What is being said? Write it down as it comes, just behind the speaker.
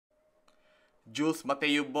Jules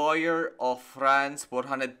Bouyer of France,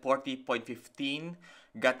 440.15,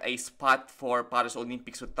 got a spot for Paris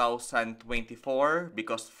Olympics 2024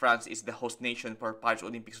 because France is the host nation for Paris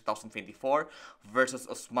Olympics 2024 versus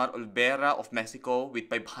Osmar Olvera of Mexico with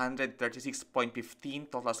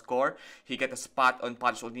 536.15 total score. He got a spot on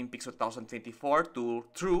Paris Olympics 2024 to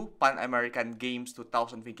through Pan American Games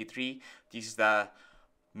 2023. This is the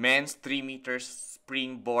men's 3 meters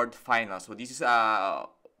springboard final. So this is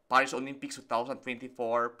Paris Olympics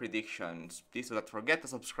 2024 predictions. Please do not forget to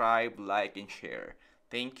subscribe, like, and share.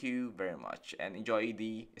 Thank you very much and enjoy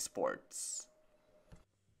the sports.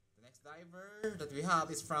 The next diver that we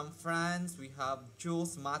have is from France. We have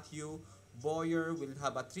Jules Bouyer. Will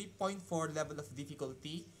have a 3.4 level of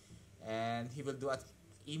difficulty and he will do an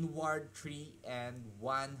inward 3 and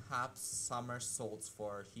 1/2 somersaults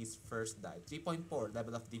for his first dive. 3.4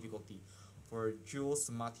 level of difficulty for Jules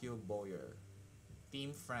Bouyer.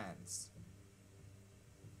 Team France.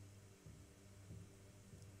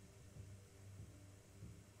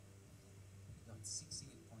 Got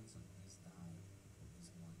 68 points on his dive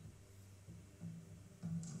this morning.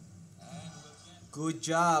 Good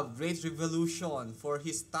job. Great revolution for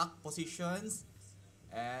his tuck positions.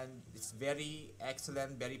 And it's very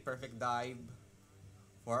excellent, very perfect dive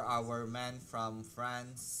for our man from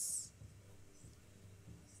France.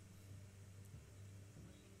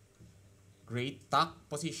 Great tuck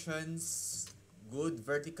positions, good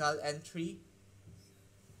vertical entry.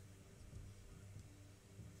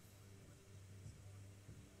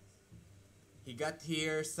 He got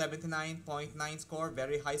here 79.9 score,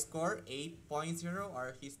 very high score. 8.0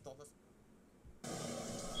 are his total.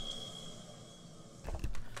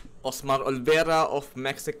 Osmar Olvera of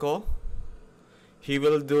Mexico. He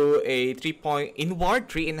will do a 3-point inward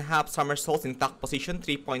 3.5 somersaults in tuck position,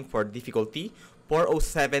 3.4 difficulty,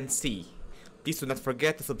 407C. Please do not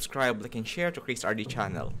forget to subscribe, like, and share to Chris RD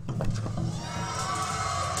channel.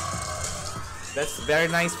 That's very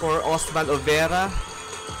nice for Osmar Olvera.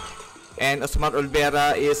 And Osmar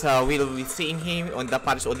Olvera is we'll be seeing him on the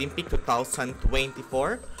Paris Olympic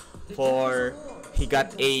 2024 for he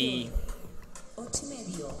got a 8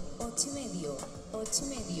 medio, 8 medio, 8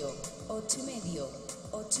 medio, 8 medio,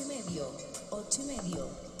 8 medio, 8 medio,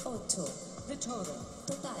 8. The total.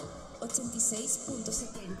 Total.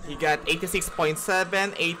 86.70. He got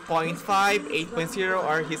 86.7, 8.5, 8.0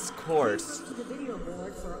 are his scores. To the video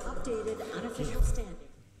board for updated unofficial standings.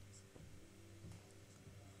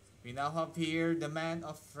 We now have here the man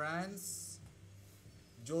of France.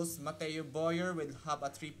 Jules Bouyer will have a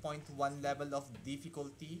 3.1 level of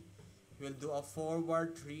difficulty. He will do a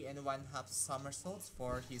forward 3 and 1/2 somersaults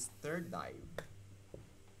for his third dive.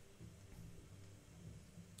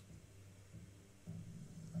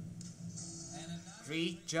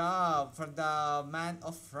 Great job from the man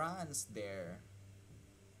of France there.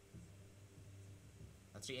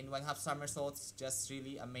 A 3 and 1/2 somersaults, just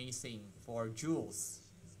really amazing for Jules.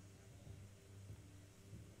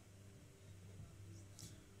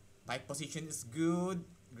 Pike position is good,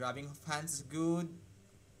 grabbing of hands is good,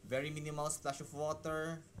 very minimal splash of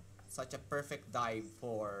water, such a perfect dive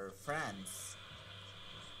for France.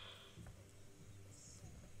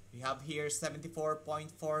 We have here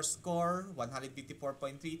 74.4 score,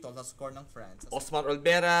 154.3 total score ng France. Osmar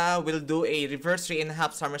Olvera will do a reverse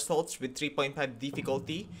 3.5 somersaults with 3.5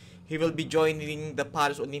 difficulty. He will be joining the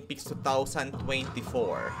Paris Olympics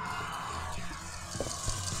 2024.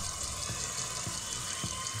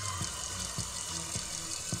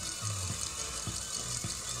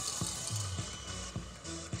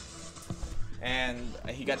 And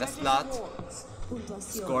he got a slot.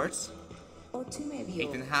 Scores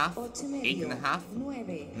 8.5, 8.5,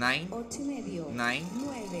 9, 9, 9,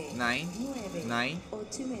 9,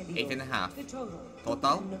 8.5.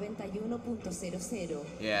 Total?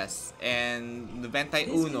 Yes, and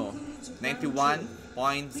 91,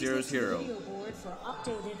 91.00.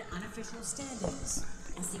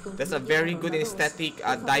 That's a very good and aesthetic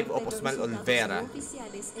dive of Osmar Olvera.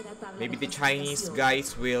 Maybe the Chinese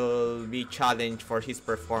guys will be challenged for his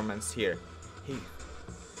performance here.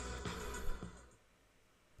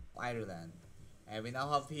 Ireland. And we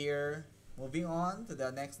now have here, moving on to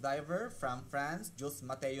the next diver from France, Jules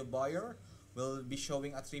Bouyer will be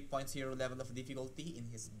showing a 3.0 level of difficulty in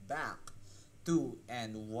his back 2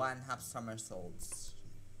 and 1/2 somersaults.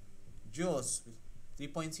 Jules,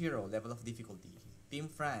 3.0 level of difficulty. Team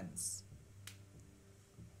France.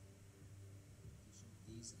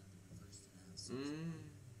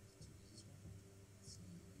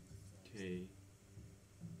 Okay.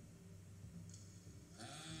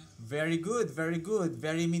 Very good, very good.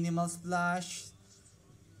 Very minimal splash.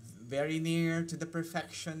 very near to the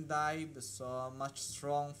perfection dive, so much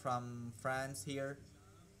strong from France here.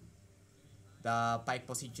 The pike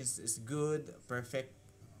positions is good, perfect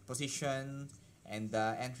position, and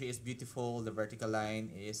the entry is beautiful. The vertical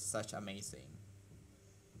line is such amazing.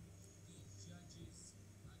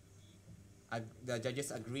 The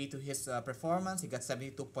judges agree to his performance. He got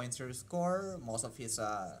 72.0 score. Most of his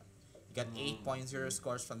he got 8.0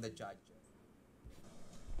 scores from the judge.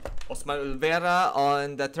 Osmar Olvera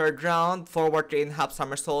on the third round, forward 3.5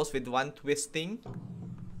 somersaults with 1 twisting.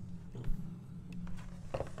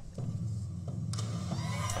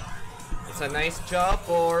 It's a nice job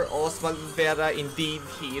for Osmar Olvera. Indeed,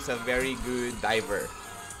 he is a very good diver.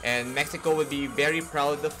 And Mexico will be very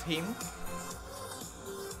proud of him.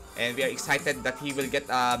 And we are excited that he will get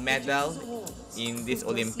a medal in this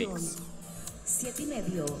Olympics.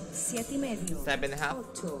 7.5, 7.5, 7.5,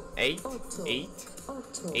 8, 8,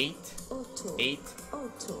 8, 8,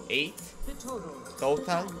 8,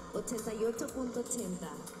 total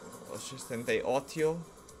 88.80.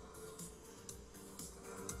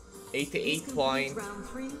 88 point,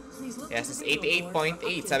 yes, it's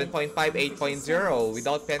 88.8, 7.5, 8.0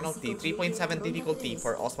 without penalty, 3.7 difficulty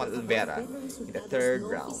for Osmar Olvera in the third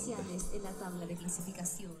round.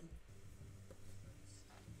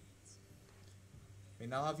 We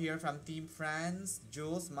now have here from Team France,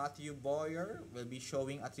 Jules Bouyer will be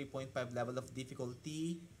showing a 3.5 level of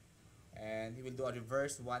difficulty, and he will do a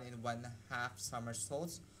reverse 1 1/2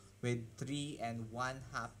 somersaults with 3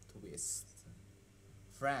 1/2 twist.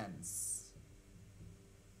 France.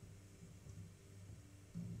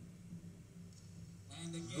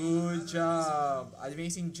 Good job!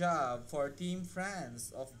 Amazing job for Team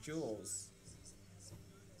France of Jules.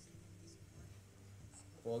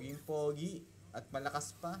 Poging-pogi at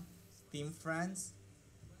malakas pa. Team France.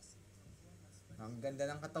 Ang ganda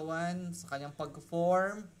ng katawan sa kanyang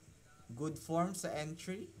pag-form. Good form sa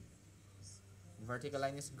entry. Vertical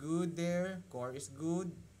line is good there. Core is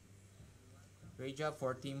good. Great job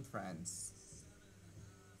for Team France.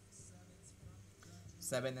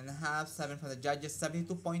 7.5, 7 from the judges,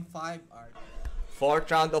 72.5 are. Fourth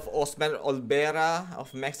round of Osmar Olvera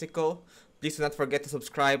of Mexico. Please do not forget to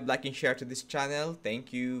subscribe, like, and share to this channel. Thank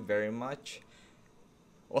you very much.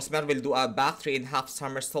 Osmar will do a back 3.5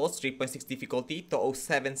 somersaults, 3.6 difficulty to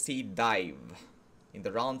 07C dive in the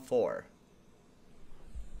round 4.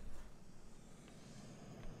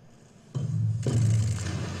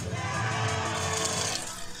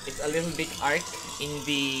 It's a little bit arc in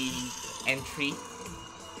the entry,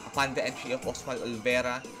 upon the entry of Osmar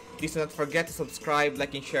Olvera. Please do not forget to subscribe,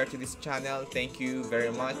 like, and share to this channel. Thank you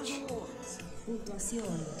very much.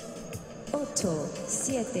 Puntuación 8,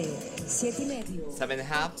 7, 7.5,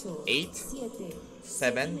 7.5, 8,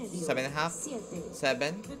 7, 7.5,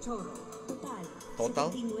 7,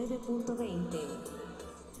 total.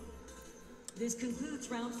 This concludes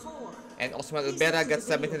round 4. And Osmar Olvera got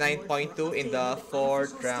 79.2 in the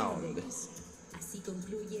fourth round. Así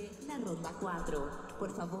concluye la ronda 4.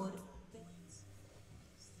 Por favor.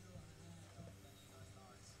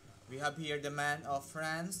 We have here the man of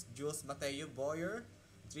France, Jules Bouyer.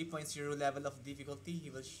 3.0 level of difficulty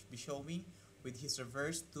he will be showing with his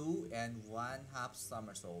reverse 2 1/2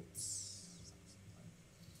 somersaults.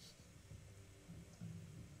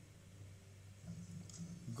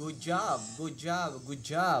 Good job, good job, good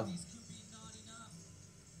job.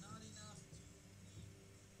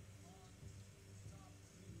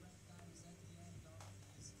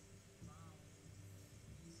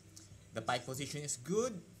 The pike position is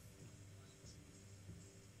good.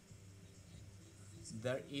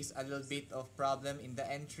 There is a little bit of problem in the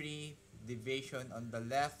entry, deviation on the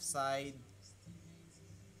left side.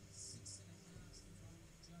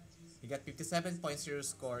 He got 57.0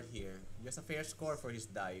 score here. Just a fair score for his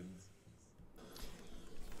dive.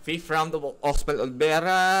 Fifth round of Osmar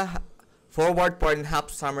Olvera, forward 4.5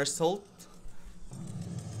 somersault.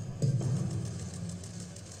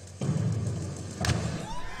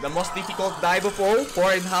 The most difficult dive of all,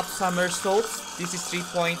 4.5 somersaults. This is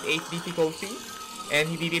 3.8 difficulty, and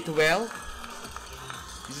he did it well.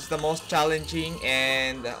 This is the most challenging,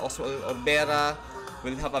 and Osmar Olvera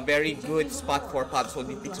will have a very good spot for Paris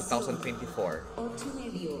Olympics 2024.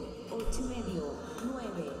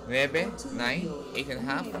 9, 9,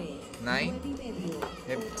 8.5, 9,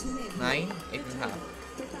 9, 8.5.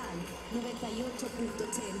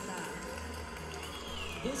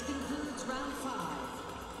 This concludes round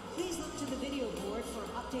 5. Please look to the video board for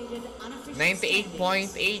updated unofficial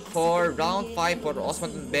 98.8 for round 5 for Osmar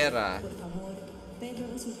Olvera. Por favor, ver los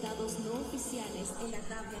resultados no oficiales en la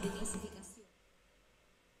tabla de clasificación.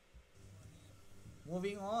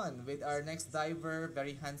 Moving on with our next diver,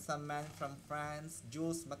 very handsome man from France,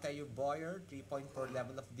 Jules Bouyer, 3.4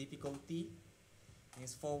 level of difficulty.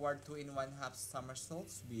 His forward 2 in 1/2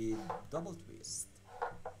 somersaults with double twist.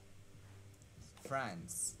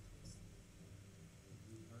 France.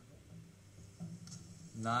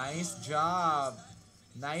 Nice job.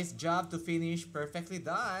 Nice job to finish. Perfectly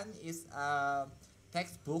done. Is a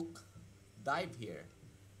textbook dive here.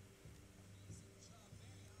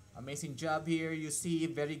 Amazing job here. You see,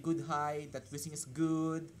 very good height. That twisting is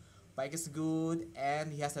good. Pike is good.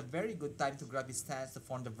 And he has a very good time to grab his stance to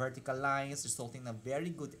form the vertical lines, resulting in a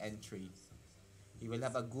very good entry. He will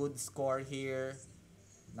have a good score here.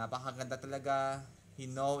 Napakaganda talaga. He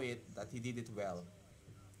know it that he did it well.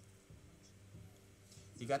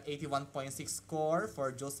 He got 81.6 score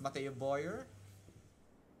for Jules Bouyer.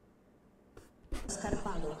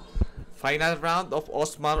 Final round of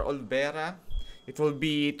Osmar Olvera. It will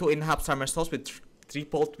be 2 in 1/2 somersaults with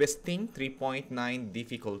triple twisting, 3.9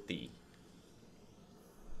 difficulty.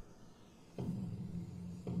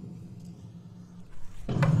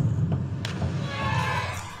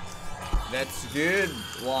 That's good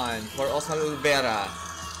one for Osmar Olvera.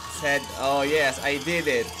 Said, oh yes, I did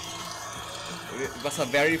it. It was a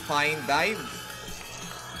very fine dive.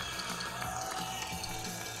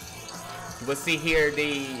 You will see here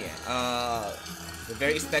the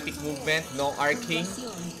very aesthetic movement, no arcing,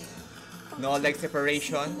 no leg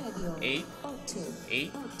separation. 8,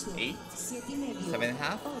 8, 8,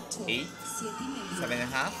 7.5, 8,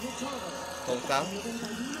 7.5 total.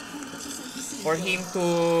 For him to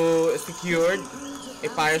secure a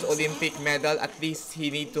Paris Olympic medal, at least he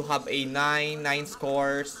need to have a 9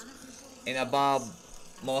 scores and above.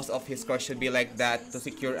 Most of his scores should be like that to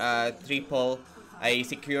secure a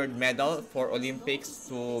secured medal for Olympics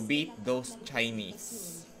to beat those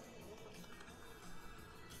Chinese.